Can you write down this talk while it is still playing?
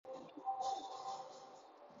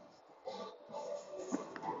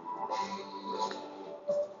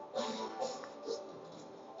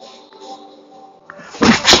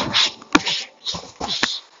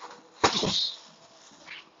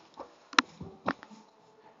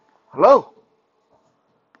Hello,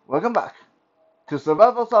 welcome back to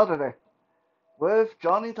Survival Saturday with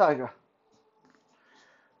Johnny Tiger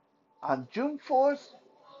on June 4th,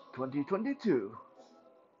 2022.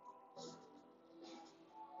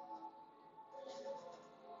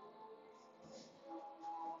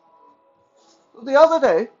 The other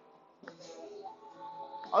day,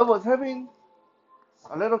 I was having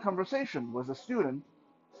a little conversation with a student,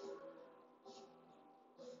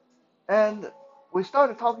 and we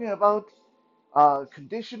started talking about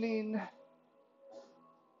conditioning,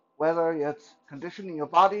 whether it's conditioning your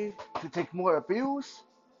body to take more abuse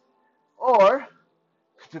or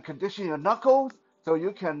to condition your knuckles so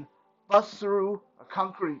you can bust through a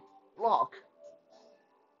concrete block.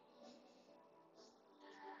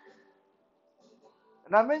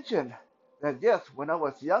 And I mentioned that yes, when I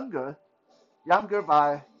was younger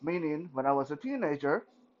by meaning when I was a teenager,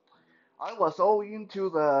 I was all into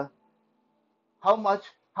the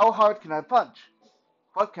how hard can I punch?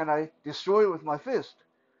 What can I destroy with my fist?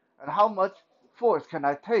 And how much force can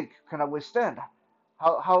I take? Can I withstand?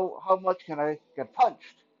 How much can I get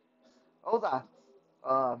punched? All that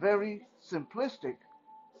very simplistic.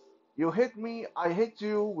 You hit me, I hit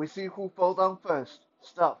you, we see who fall down first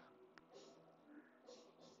stuff.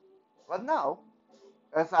 But now,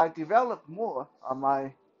 as I develop more on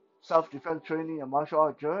my self-defense training and martial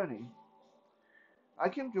art journey, I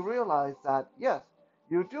came to realize that yes,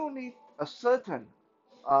 you do need a certain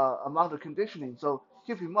amount of conditioning. So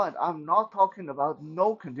keep in mind, I'm not talking about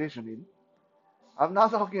no conditioning. I'm not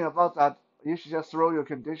talking about that you should just throw your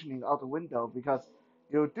conditioning out the window because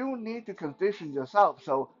you do need to condition yourself.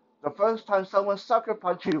 So the first time someone sucker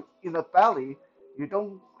punch you in the belly, you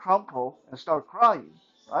don't crumple and start crying,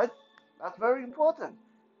 right? That's very important.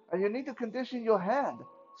 And you need to condition your hand.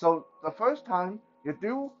 So the first time you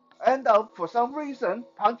do end up, for some reason,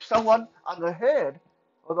 punch someone on the head,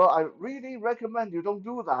 although I really recommend you don't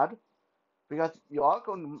do that because you are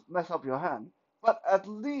going to mess up your hand. But at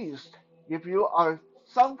least if you are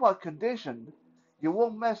somewhat conditioned, you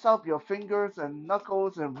won't mess up your fingers and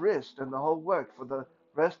knuckles and wrist and the whole work for the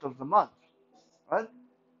rest of the month, right?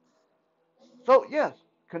 So yes,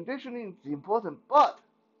 conditioning is important, but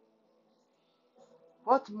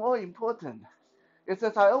what's more important is,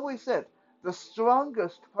 as I always said, the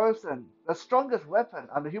strongest weapon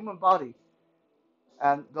on the human body,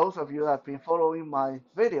 and those of you that have been following my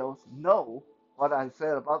videos know what I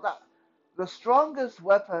said about that. The strongest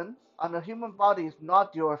weapon on the human body is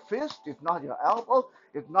not your fist, it's not your elbow,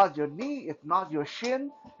 it's not your knee, it's not your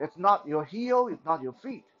shin, it's not your heel, it's not your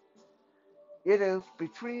feet. It is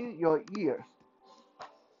between your ears,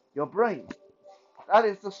 your brain. That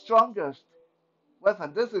is the strongest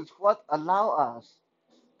weapon. This is what allows us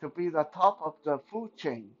to be the top of the food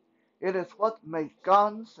chain. It is what makes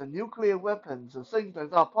guns and nuclear weapons and things like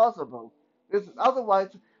that possible.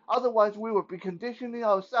 Otherwise we would be conditioning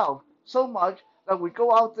ourselves so much that we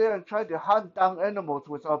go out there and try to hunt down animals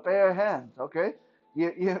with our bare hands. Okay,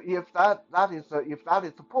 if that is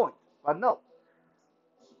the point, but no,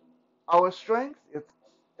 our strength is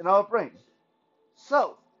in our brain.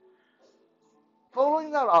 So, following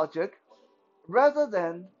that logic, rather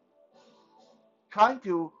than trying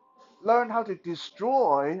to learn how to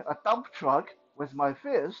destroy a dump truck with my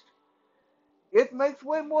fist, it makes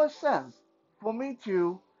way more sense for me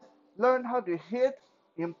to learn how to hit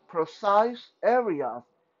in precise areas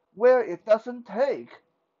where it doesn't take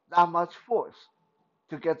that much force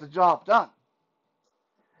to get the job done.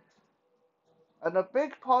 And a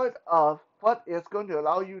big part of what is going to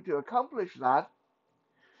allow you to accomplish that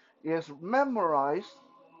is memorize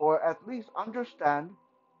or at least understand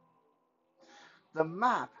the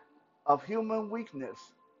map of human weakness.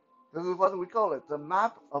 This is what we call it, the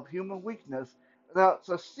map of human weakness. There's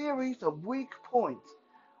a series of weak points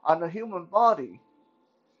on the human body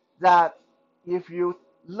that if you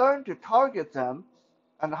learn to target them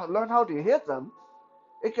and learn how to hit them,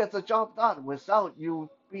 it gets the job done without you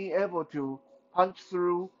being able to punch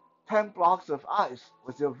through 10 blocks of ice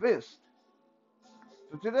with your fist.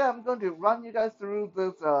 So today I'm going to run you guys through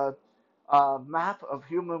this map of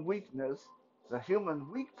human weakness, the human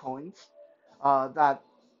weak points that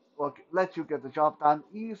will let you get the job done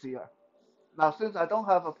easier. Now, since I don't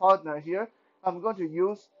have a partner here, I'm going to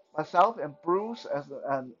use myself and Bruce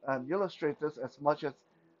and illustrate this as much as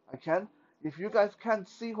I can. If you guys can't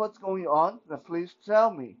see what's going on, then please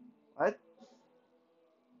tell me, right?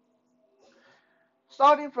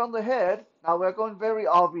 Starting from the head, now we're going very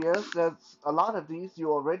obvious. There's a lot of these you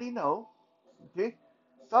already know, okay?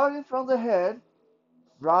 Starting from the head,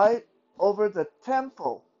 right over the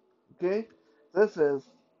temple, okay? This is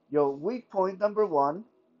your weak point number one,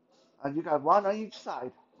 and you got one on each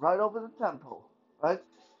side, right over the temple, right?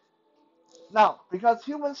 Now, because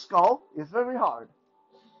human skull is very hard,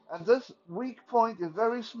 and this weak point is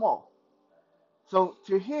very small, so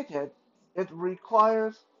to hit it, it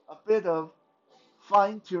requires a bit of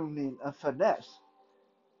fine-tuning and finesse,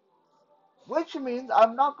 which means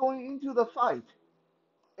I'm not going into the fight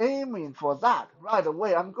aiming for that right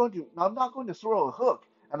away. I'm not going to throw a hook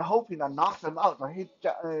and hoping I knock them out or hit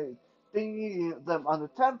dinging them on the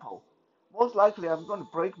temple. Most likely, I'm going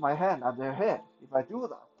to break my hand on their head if I do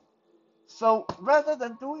that. So rather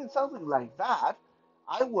than doing something like that,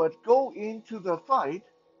 I would go into the fight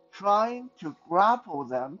trying to grapple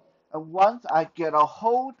them. And once I get a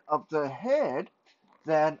hold of the head,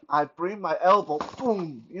 then I bring my elbow,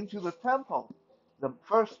 boom, into the temple. The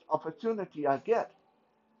first opportunity I get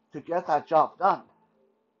to get that job done.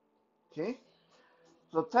 Okay?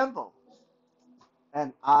 So temple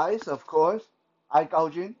and eyes, of course, eye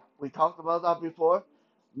gouging, we talked about that before.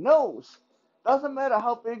 Nose, doesn't matter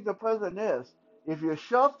how big the person is. If you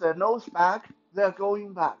shove their nose back, they're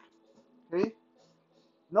going back. Okay?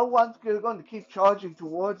 No one's going to keep charging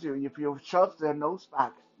towards you if you shove their nose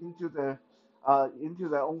back into their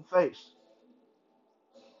own face.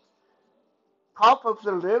 Top of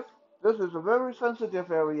the lip, this is a very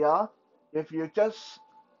sensitive area. If you just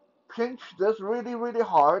pinch this really, really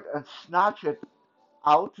hard and snatch it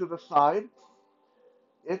out to the side,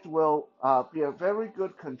 it will be a very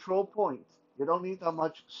good control point. You don't need that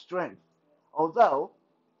much strength. Although,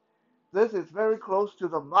 this is very close to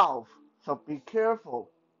the mouth, so be careful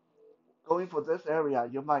going for this area.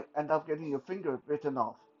 You might end up getting your finger bitten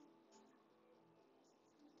off.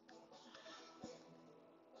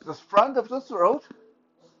 The front of the throat,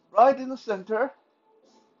 right in the center.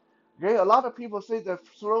 Okay, a lot of people say the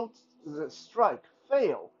throat the strike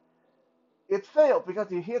fail. It failed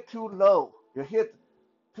because you hit too low. You hit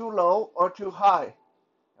too low or too high.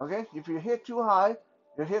 Okay, if you hit too high,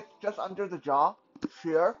 you hit just under the jaw,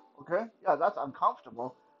 sure, okay, yeah, that's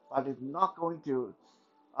uncomfortable, but it's not going to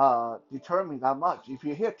deter me that much. If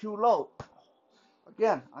you hit too low,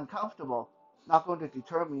 again, uncomfortable, not going to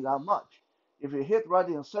deter me that much. If you hit right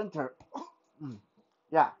in the center,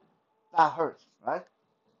 yeah, that hurts, right?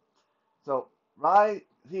 So right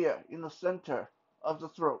here in the center of the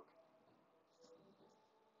throat,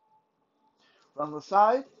 from the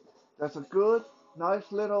side, there's a good,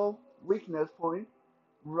 nice little weakness point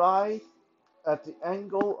right at the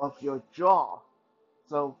angle of your jaw.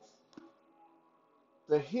 So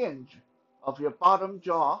the hinge of your bottom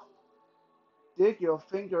jaw, dig your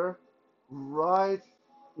finger right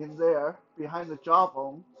in there behind the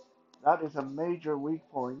jawbone. That is a major weak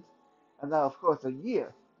point. And then, of course, the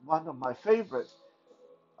ear. One of my favorite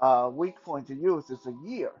weak points to use is the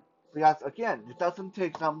ear. Because, again, it doesn't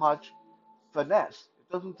take that much finesse.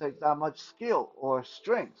 It doesn't take that much skill or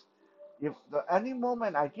strength. If any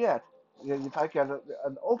moment I get, if I get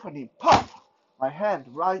an opening, pop, my hand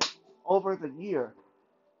right over the ear,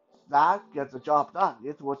 that gets the job done.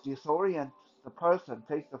 It will disorient the person,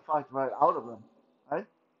 take the fight right out of them, right?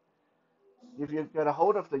 If you get a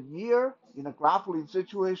hold of the ear in a grappling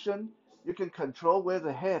situation, you can control where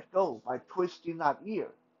the head goes by twisting that ear,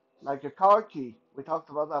 like a car key. We talked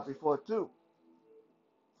about that before too.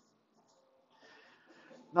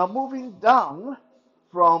 Now moving down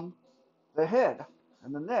from the head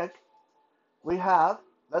and the neck, we have,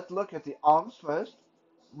 let's look at the arms first.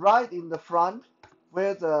 Right in the front,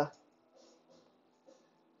 where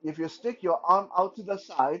if you stick your arm out to the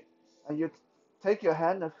side and you take your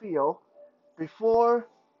hand and feel, before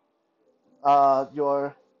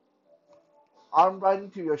your arm right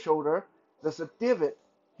into your shoulder, there's a divot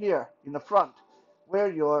here in the front where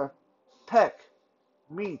your pec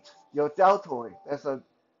meets your deltoid. There's a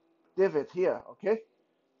divot here, okay?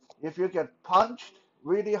 If you get punched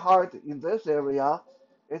really hard in this area,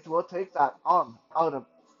 it will take that arm out of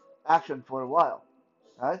action for a while,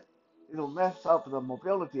 right? It will mess up the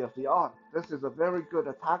mobility of the arm. This is a very good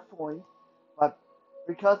attack point, but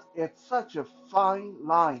because it's such a fine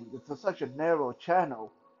line, such a narrow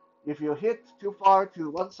channel, if you hit too far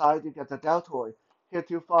to one side, you get the deltoid. Hit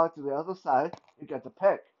too far to the other side, you get the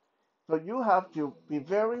pec. So you have to be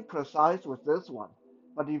very precise with this one.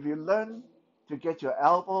 But if you learn to get your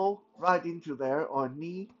elbow right into there or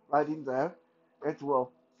knee right in there, it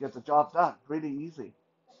will get the job done really easy.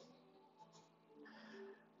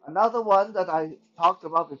 Another one that I talked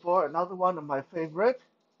about before, another one of my favorite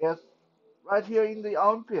is right here in the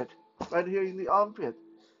armpit. Right here in the armpit.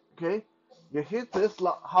 Okay? You hit this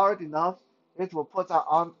hard enough, it will put that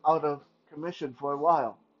arm out of commission for a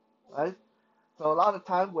while. Right? So a lot of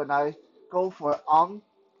time when I go for arm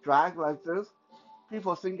drag like this,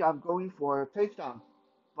 people think I'm going for a takedown.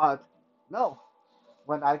 But no,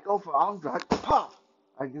 when I go for arm drag, pop,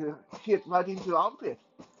 I hit right into the armpit.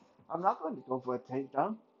 I'm not going to go for a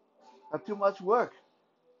takedown. That's too much work.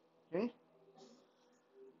 Okay.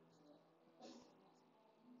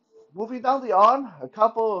 Moving down the arm, a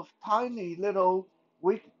couple of tiny little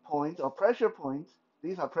weak points or pressure points.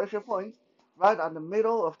 These are pressure points right on the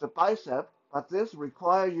middle of the bicep, but this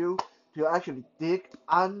requires you to actually dig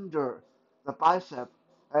under the bicep,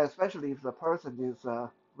 especially if the person is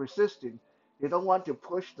resisting. You don't want to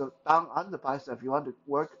push down on the bicep. You want to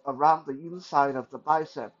work around the inside of the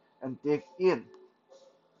bicep and dig in.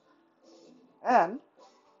 And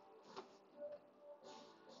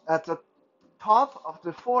at the top of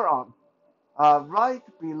the forearm, right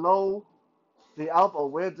below the elbow,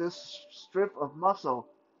 where this strip of muscle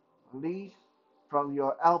lead from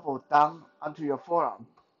your elbow down onto your forearm.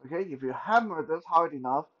 Okay, if you hammer this hard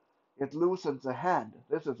enough, it loosens the hand.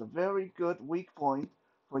 This is a very good weak point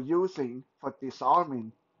for using for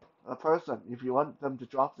disarming a person. If you want them to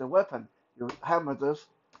drop their weapon, you hammer this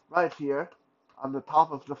right here on the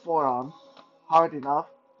top of the forearm hard enough,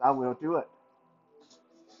 that will do it.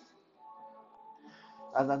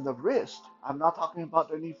 And then the wrist, I'm not talking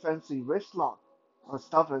about any fancy wrist lock or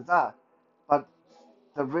stuff like that, but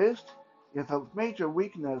the wrist is a major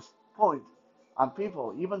weakness point on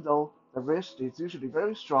people. Even though the wrist is usually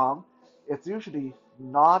very strong, it's usually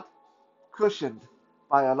not cushioned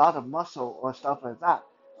by a lot of muscle or stuff like that.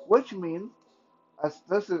 Which means, as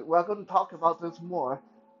this is, we're going to talk about this more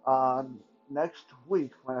uh, next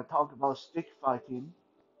week when I talk about stick fighting.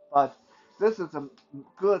 But this is a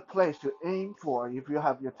good place to aim for if you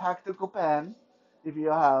have your tactical pen, if you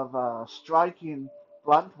have a striking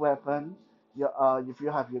blunt weapon, if you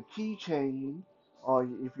have your keychain, or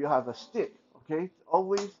if you have a stick. Okay,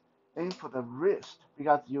 always aim for the wrist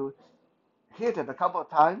because you hit it a couple of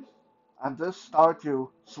times and this start to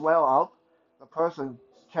swell up. The person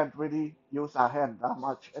can't really use their hand that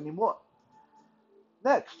much anymore.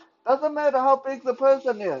 Next, doesn't matter how big the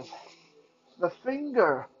person is. The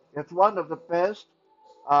finger is one of the best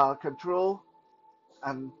control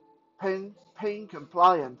and pain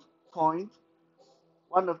compliant points,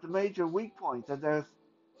 one of the major weak points, and there's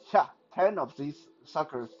 10 of these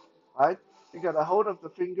suckers, right? You get a hold of the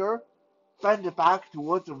finger, bend it back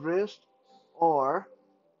towards the wrist, or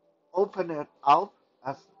open it out,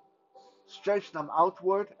 as stretch them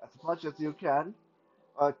outward as much as you can,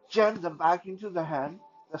 or jam them back into the hand.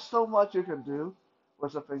 There's so much you can do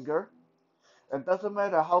with a finger. It doesn't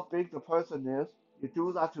matter how big the person is, you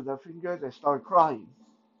do that to their finger, they start crying.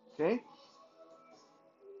 Okay?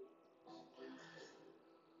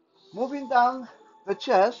 Moving down the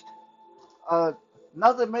chest, uh,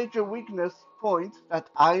 another major weakness point that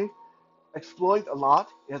I exploit a lot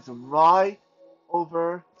is right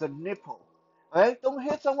over the nipple. Right? Don't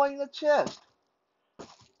hit someone in the chest.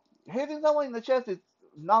 Hitting someone in the chest is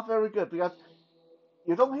not very good because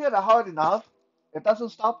you don't hit it hard enough, it doesn't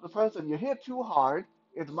stop the person. You hit too hard,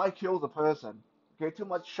 it might kill the person. Okay, too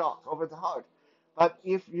much shock over the heart. But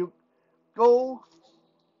if you go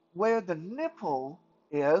where the nipple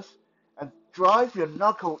is and drive your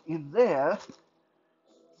knuckle in there,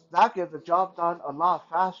 that gets the job done a lot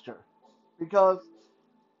faster because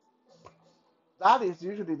that is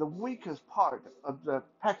usually the weakest part of the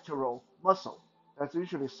pectoral muscle. That's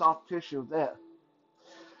usually soft tissue there.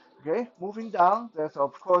 Okay, moving down, there's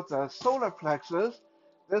of course the solar plexus.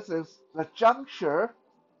 This is the juncture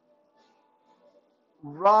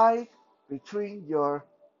right between your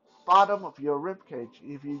bottom of your rib cage.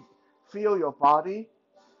 If you feel your body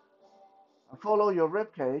and follow your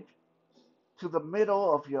rib cage to the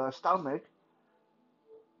middle of your stomach,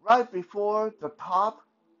 right before the top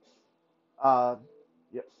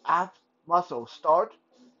your abs muscle start.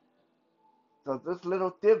 So this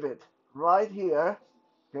little divot right here,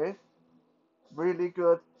 okay, really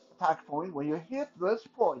good attack point. When you hit this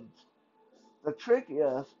point, the trick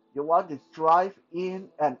is you want to drive in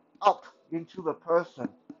and up into the person.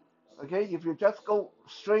 Okay, if you just go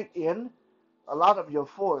straight in, a lot of your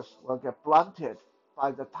force will get blunted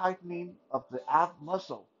by the tightening of the ab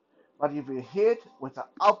muscle. But if you hit with an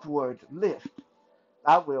upward lift,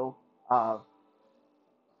 that will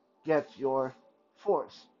get your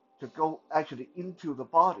force to go actually into the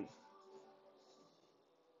body.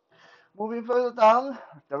 Moving further down,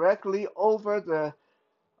 directly over the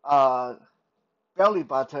uh, belly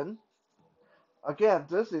button. Again,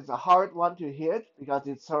 this is a hard one to hit because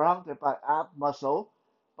it's surrounded by ab muscle.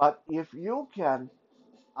 But if you can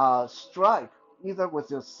strike either with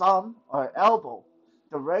your thumb or elbow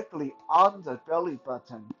directly on the belly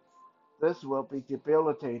button, this will be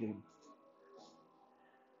debilitating.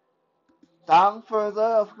 Down further,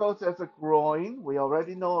 of course, there's the groin. We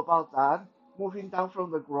already know about that. Moving down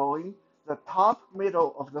from the groin, the top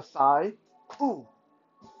middle of the thigh. Ooh,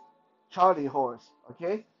 Charlie horse.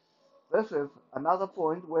 Okay, this is another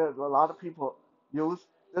point where a lot of people use.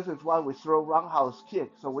 This is why we throw roundhouse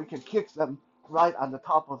kick, so we can kick them right on the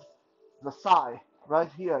top of the thigh, right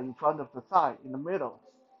here in front of the thigh, in the middle.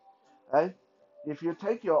 Right? If you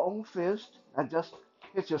take your own fist and just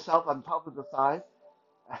hit yourself on top of the thigh,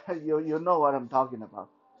 you know what I'm talking about.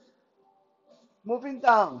 Moving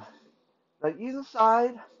down, the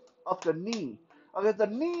inside of the knee. Okay, the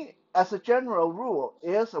knee, as a general rule,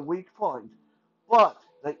 is a weak point, but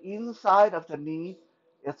the inside of the knee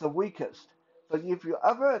is the weakest. So if you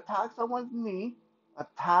ever attack someone's knee,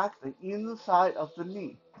 attack the inside of the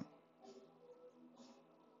knee.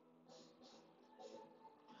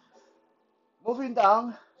 Moving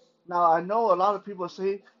down, now I know a lot of people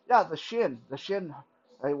say, yeah, the shin,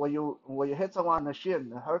 right, when you hit someone on the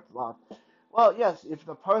shin, it hurts a lot. Well, yes, if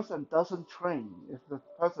the person doesn't train, if the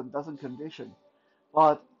person doesn't condition,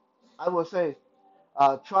 but I would say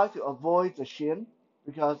try to avoid the shin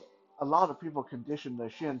because a lot of people condition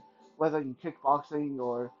their shin, whether in kickboxing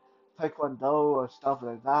or taekwondo or stuff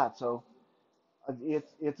like that. So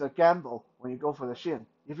it's a gamble when you go for the shin.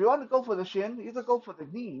 If you want to go for the shin, either go for the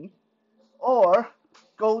knee or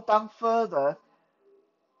go down further.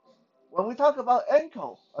 When we talk about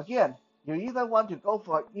ankle, again, you either want to go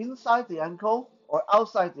for inside the ankle or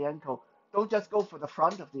outside the ankle. Don't just go for the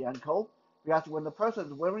front of the ankle because when the person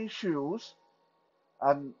is wearing shoes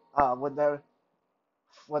and when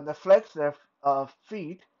they flex their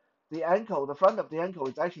feet, the ankle, the front of the ankle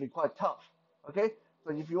is actually quite tough. Okay,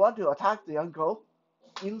 so if you want to attack the ankle,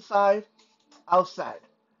 inside, outside,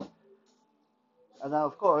 and then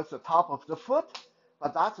of course the top of the foot,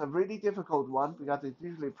 but that's a really difficult one because it's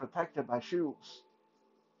usually protected by shoes.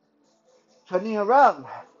 Turning around,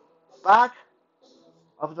 back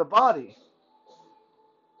of the body,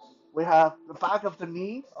 we have the back of the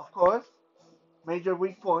knee, of course, major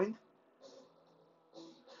weak point.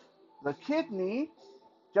 The kidney,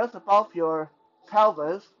 just above your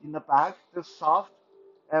pelvis in the back, this soft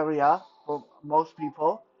area for most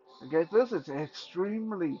people. Okay, this is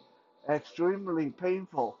extremely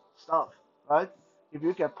painful stuff, right? If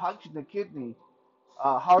you get punched in the kidney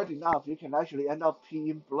hard enough, you can actually end up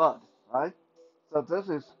peeing blood, right? So this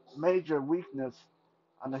is major weakness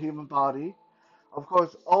on the human body. Of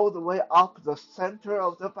course, all the way up the center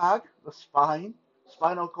of the back, the spine,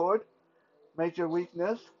 spinal cord, major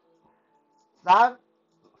weakness. That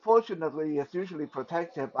fortunately is usually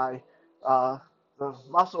protected by uh, the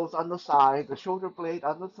muscles on the side, the shoulder blade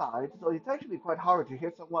on the side. So it's actually quite hard to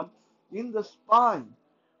hit someone in the spine.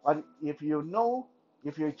 But if you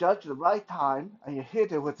judge the right time and you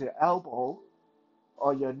hit it with your elbow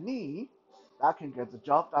or your knee, that can get the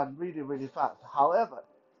job done really fast. However,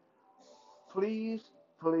 please,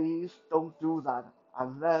 please don't do that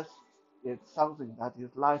unless it's something that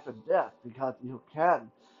is life and death because you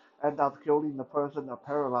can end up killing the person or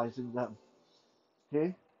paralyzing them.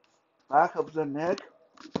 Okay? Back of the neck,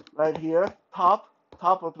 right here, top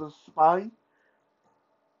of the spine.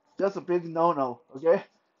 That's a big no-no. Okay?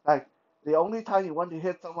 Like the only time you want to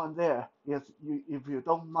hit someone there is if you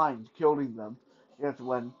don't mind killing them, is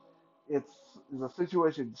when it's the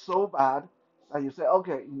situation so bad that you say,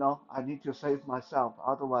 okay, I need to save myself,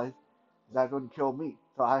 otherwise they're going to kill me,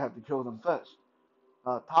 so I have to kill them first.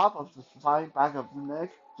 Top of the spine, back of the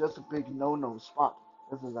neck, just a big no-no spot.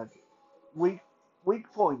 This is like weak,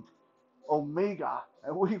 weak point omega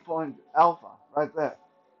and weak point alpha right there.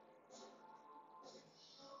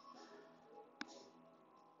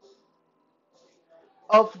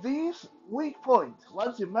 Of these weak points,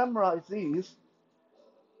 once you memorize these,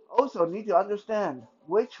 also need to understand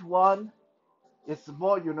which one is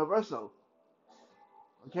more universal.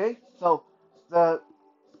 Okay, so the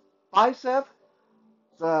bicep,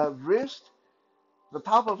 the wrist, the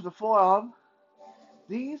top of the forearm,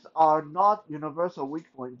 these are not universal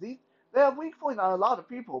weak points. They are weak points on a lot of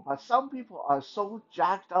people, but some people are so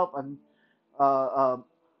jacked up and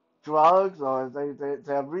drugs, or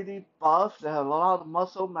they're really buff, they have a lot of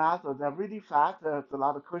muscle mass, or they're really fat, there's a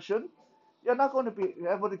lot of cushion, you're not going to be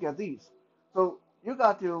able to get these. So you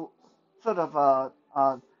got to sort of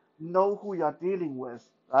know who you're dealing with,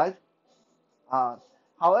 right? Uh,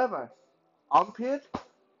 However, armpit,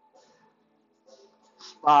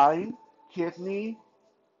 spine, kidney,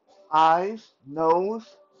 eyes, nose,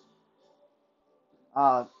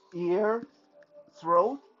 uh, ear,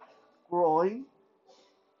 throat, groin,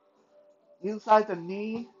 inside the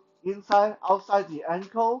knee, inside, outside the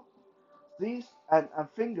ankle, these and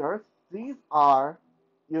fingers, these are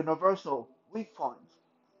universal weak points.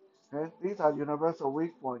 Okay? These are universal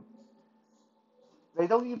weak points. They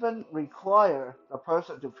don't even require the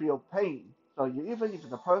person to feel pain. So even if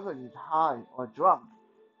the person is high or drunk,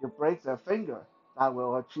 you break their finger, that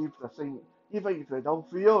will achieve the thing. Even if they don't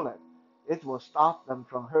feel it, it will stop them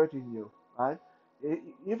from hurting you, right?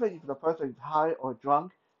 Even if the person is high or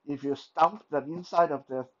drunk, if you stomp the inside of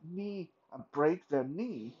their knee and break their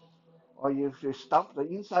knee, or if you stomp the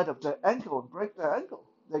inside of their ankle and break their ankle,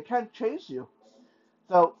 they can't chase you.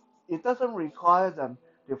 So it doesn't require them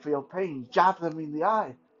to feel pain. Jab them in the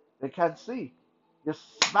eye. They can't see. You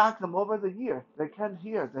smack them over the ear. They can't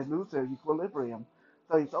hear. They lose their equilibrium.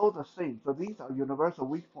 So it's all the same. So these are universal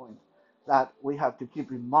weak points that we have to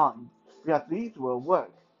keep in mind because these will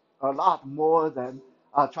work a lot more than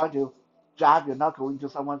trying to jab your knuckle into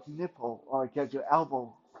someone's nipple or get your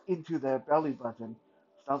elbow into their belly button,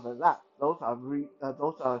 stuff like that. Those are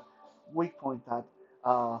weak points that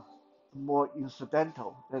uh, more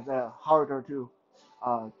incidental. They're harder to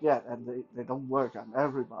get, and they don't work on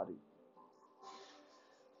everybody.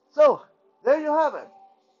 So there you have it.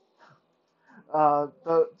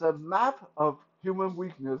 The map of human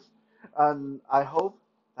weakness, and I hope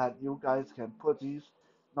that you guys can put these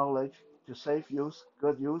knowledge to safe use,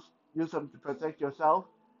 good use, use them to protect yourself.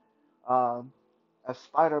 Um, as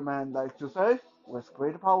Spider-Man likes to say, with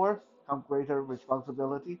greater power comes greater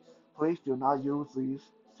responsibility. Please do not use these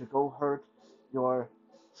to go hurt your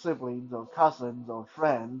siblings or cousins or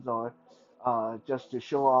friends or just to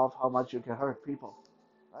show off how much you can hurt people.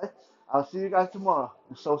 Right? I'll see you guys tomorrow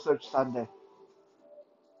in Soul Search Sunday.